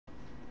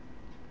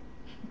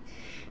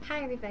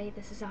Hi everybody,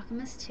 this is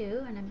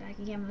Alchemist2, and I'm back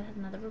again with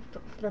another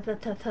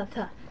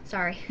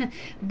sorry,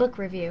 book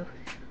review.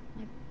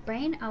 My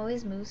brain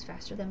always moves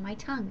faster than my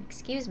tongue,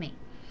 excuse me.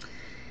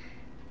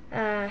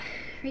 Uh,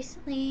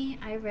 Recently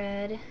I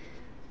read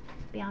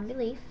Beyond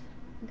Belief,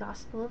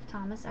 Gospel of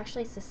Thomas.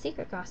 Actually, it's the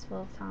Secret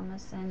Gospel of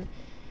Thomas, and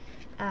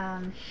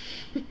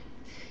do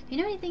you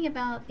know anything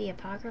about the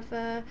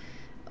Apocrypha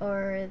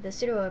or the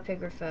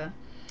Pseudepigrapha?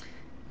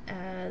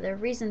 There are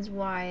reasons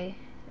why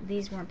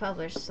these weren't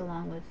published,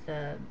 along with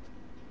the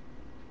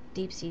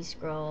Dead Sea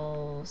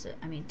Scrolls,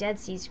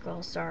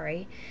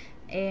 sorry,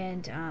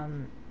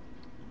 and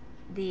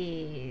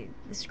the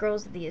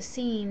scrolls of the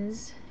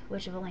Essenes,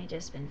 which have only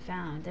just been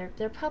found.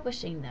 They're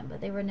publishing them,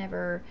 but they were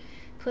never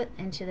put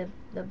into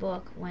the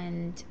book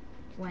when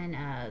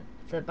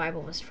the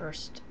Bible was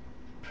first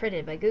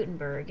printed by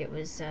Gutenberg. It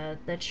was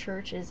the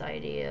church's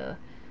idea.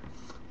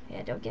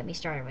 Yeah, don't get me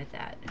started with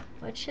that.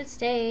 What should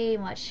stay,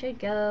 what should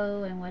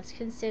go, and what's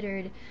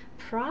considered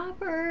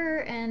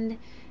proper. And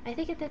I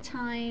think at the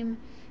time,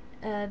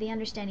 the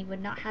understanding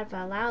would not have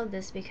allowed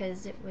this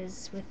because it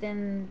was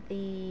within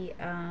the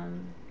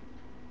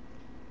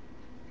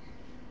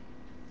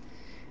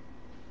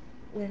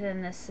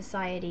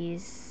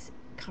society's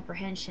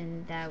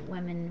comprehension that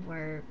women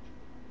were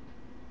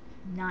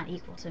not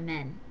equal to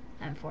men,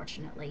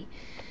 unfortunately.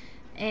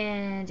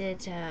 And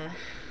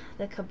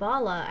the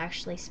Kabbalah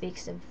actually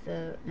speaks of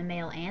the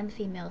male and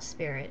female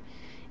spirit,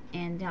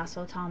 and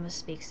also Thomas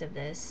speaks of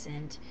this,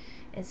 and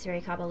it's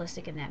very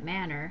Kabbalistic in that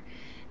manner.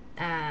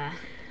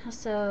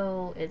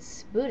 Also,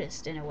 it's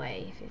Buddhist in a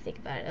way, if you think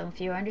about it.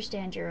 If you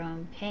understand your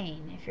own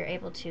pain, if you're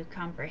able to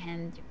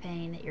comprehend the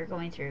pain that you're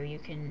going through, you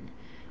can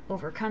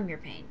overcome your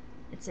pain.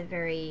 It's a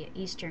very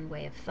Eastern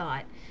way of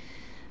thought.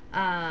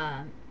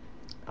 Uh,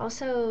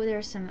 Also, there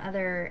are some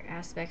other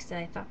aspects that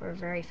I thought were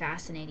very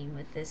fascinating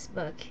with this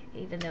book,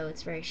 even though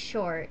it's very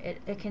short.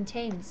 It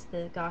contains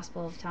the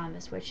Gospel of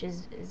Thomas, which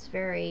is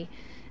very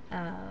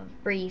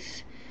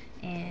brief,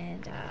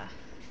 and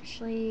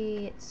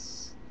actually,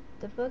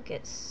 the book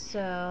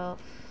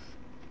itself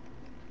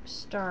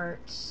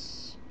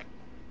starts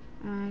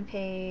on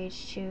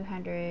page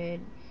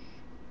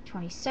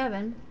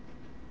 227,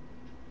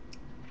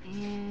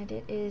 and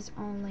it is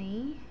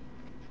only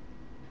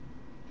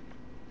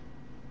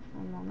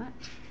one moment.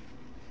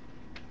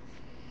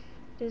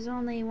 It is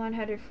only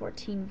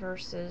 114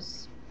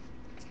 verses,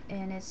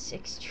 and it's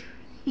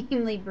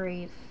extremely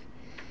brief.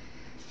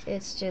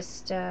 It's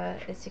just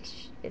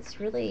it's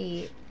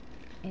really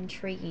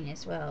intriguing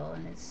as well,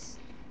 and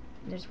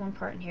there's one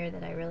part in here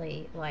that I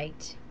really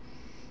liked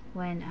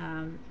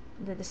when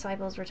the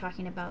disciples were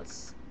talking about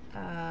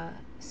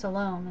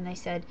Salome, and they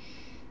said,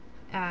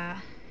 uh,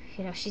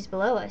 she's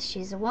below us,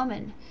 she's a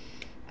woman.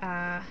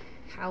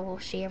 How will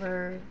she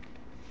ever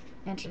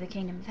enter the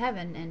kingdom of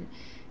heaven? And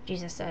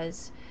Jesus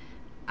says,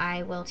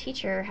 I will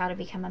teach her how to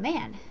become a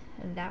man,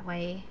 and that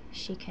way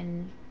she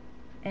can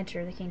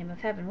enter the kingdom of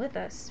heaven with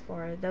us.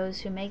 For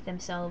those who make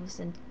themselves,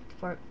 and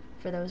for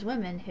those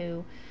women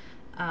who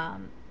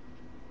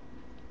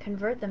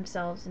convert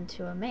themselves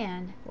into a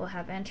man, will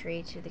have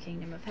entry to the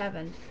kingdom of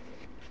heaven.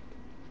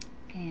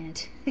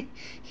 And yeah,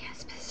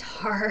 it's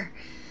bizarre,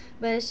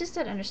 but it's just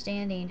an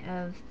understanding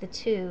of the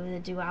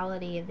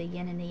duality of the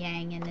yin and the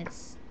yang, and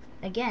it's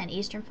again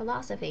Eastern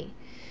philosophy.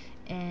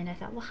 And I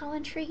thought, well, how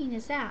intriguing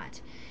is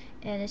that?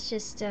 And it's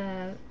just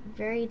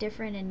very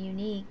different and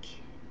unique.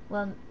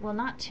 Well,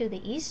 not to the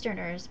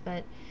Easterners,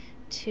 but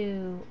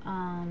to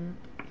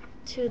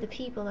the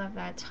people of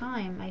that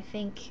time. I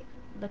think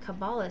the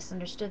Kabbalists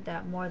understood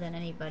that more than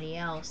anybody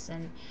else.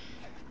 And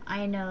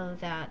I know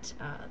that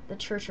the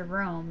Church of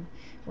Rome,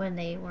 when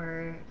they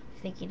were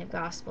thinking of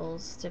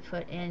Gospels to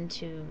put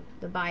into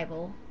the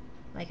Bible,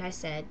 like I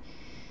said,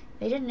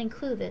 they didn't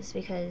include this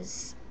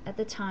because at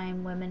the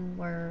time women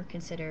were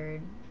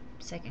considered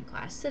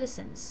second-class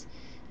citizens,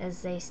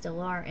 as they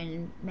still are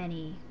in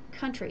many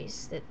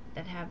countries that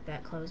have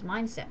that closed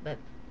mindset. But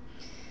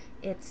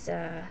it's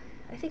I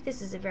think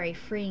this is a very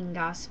freeing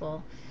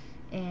gospel,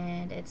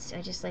 and I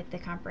just like the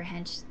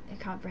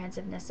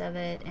comprehensiveness of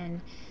it, and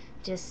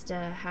just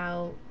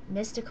how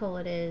mystical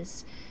it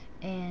is,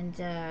 and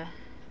the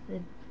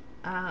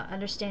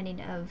understanding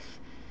of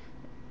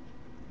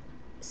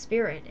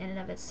spirit in and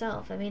of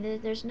itself. I mean,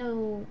 there's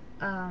no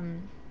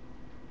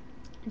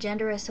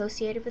gender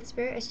associated with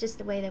spirit. It's just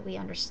the way that we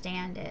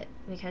understand it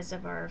because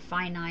of our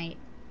finite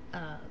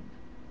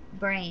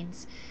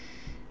brains.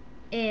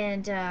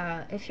 And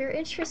if you're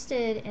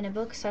interested in a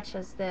book such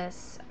as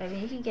this, I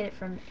mean, you can get it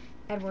from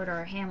Edward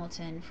R.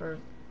 Hamilton for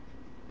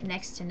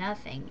next to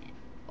nothing,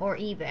 or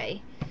eBay,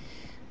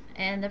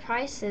 and the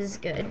price is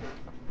good.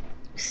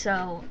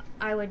 So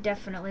I would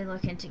definitely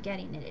look into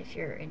getting it if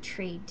you're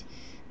intrigued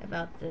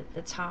about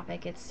the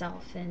topic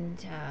itself,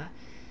 and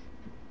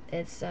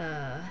its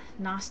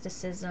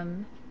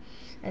Gnosticism,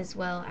 as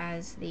well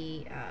as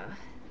the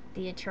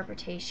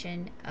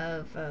interpretation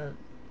of the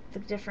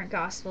different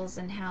Gospels,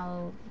 and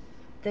how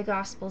the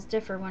Gospels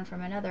differ one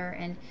from another.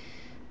 And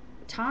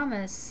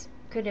Thomas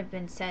could have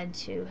been said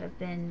to have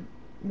been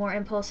more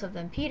impulsive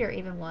than Peter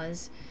even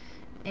was,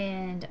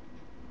 And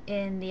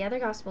in the other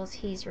Gospels,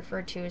 he's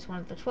referred to as one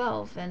of the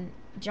 12, and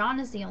John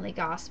is the only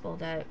Gospel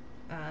that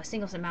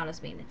singles him out as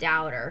being the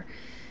doubter.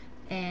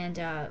 And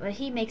but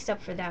he makes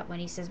up for that when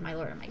he says, "My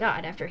Lord and my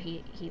God," after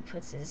he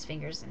puts his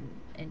fingers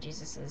in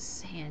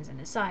Jesus's hands and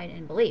his side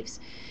and believes.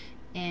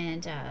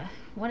 And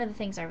one of the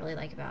things I really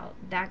like about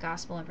that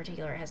Gospel in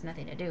particular, it has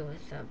nothing to do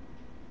with the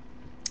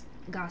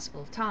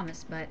Gospel of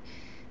Thomas, but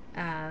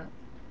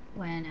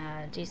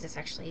when Jesus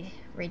actually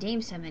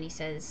redeems him, and he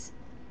says,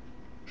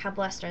 "How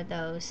blessed are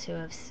those who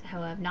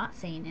have not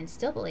seen and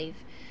still believe,"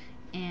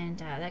 and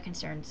that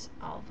concerns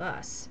all of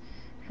us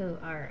who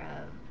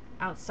are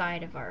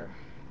outside of our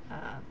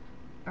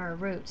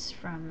roots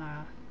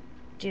from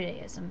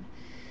Judaism.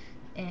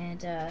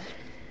 And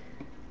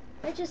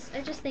I just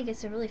think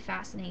it's a really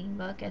fascinating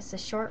book. It's a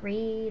short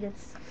read.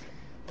 It's,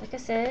 like I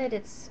said,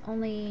 it's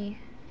only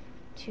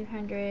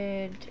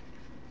 200.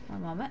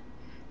 One moment.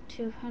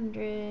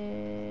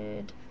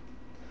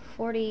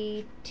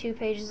 242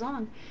 pages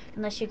long,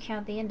 unless you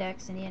count the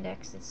index, and the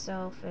index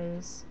itself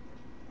is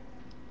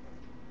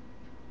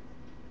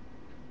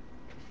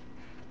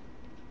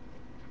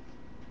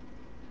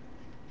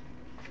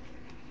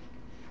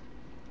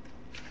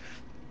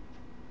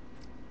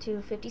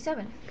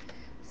 257.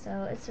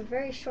 So it's a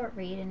very short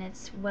read, and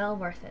it's well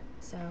worth it.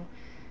 So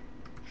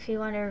if you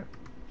want to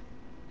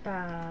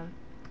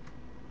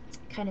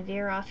kind of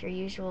veer off your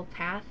usual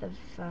path of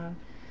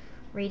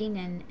reading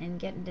and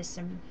get into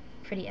some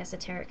pretty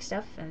esoteric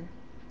stuff, and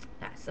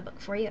that's the book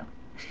for you.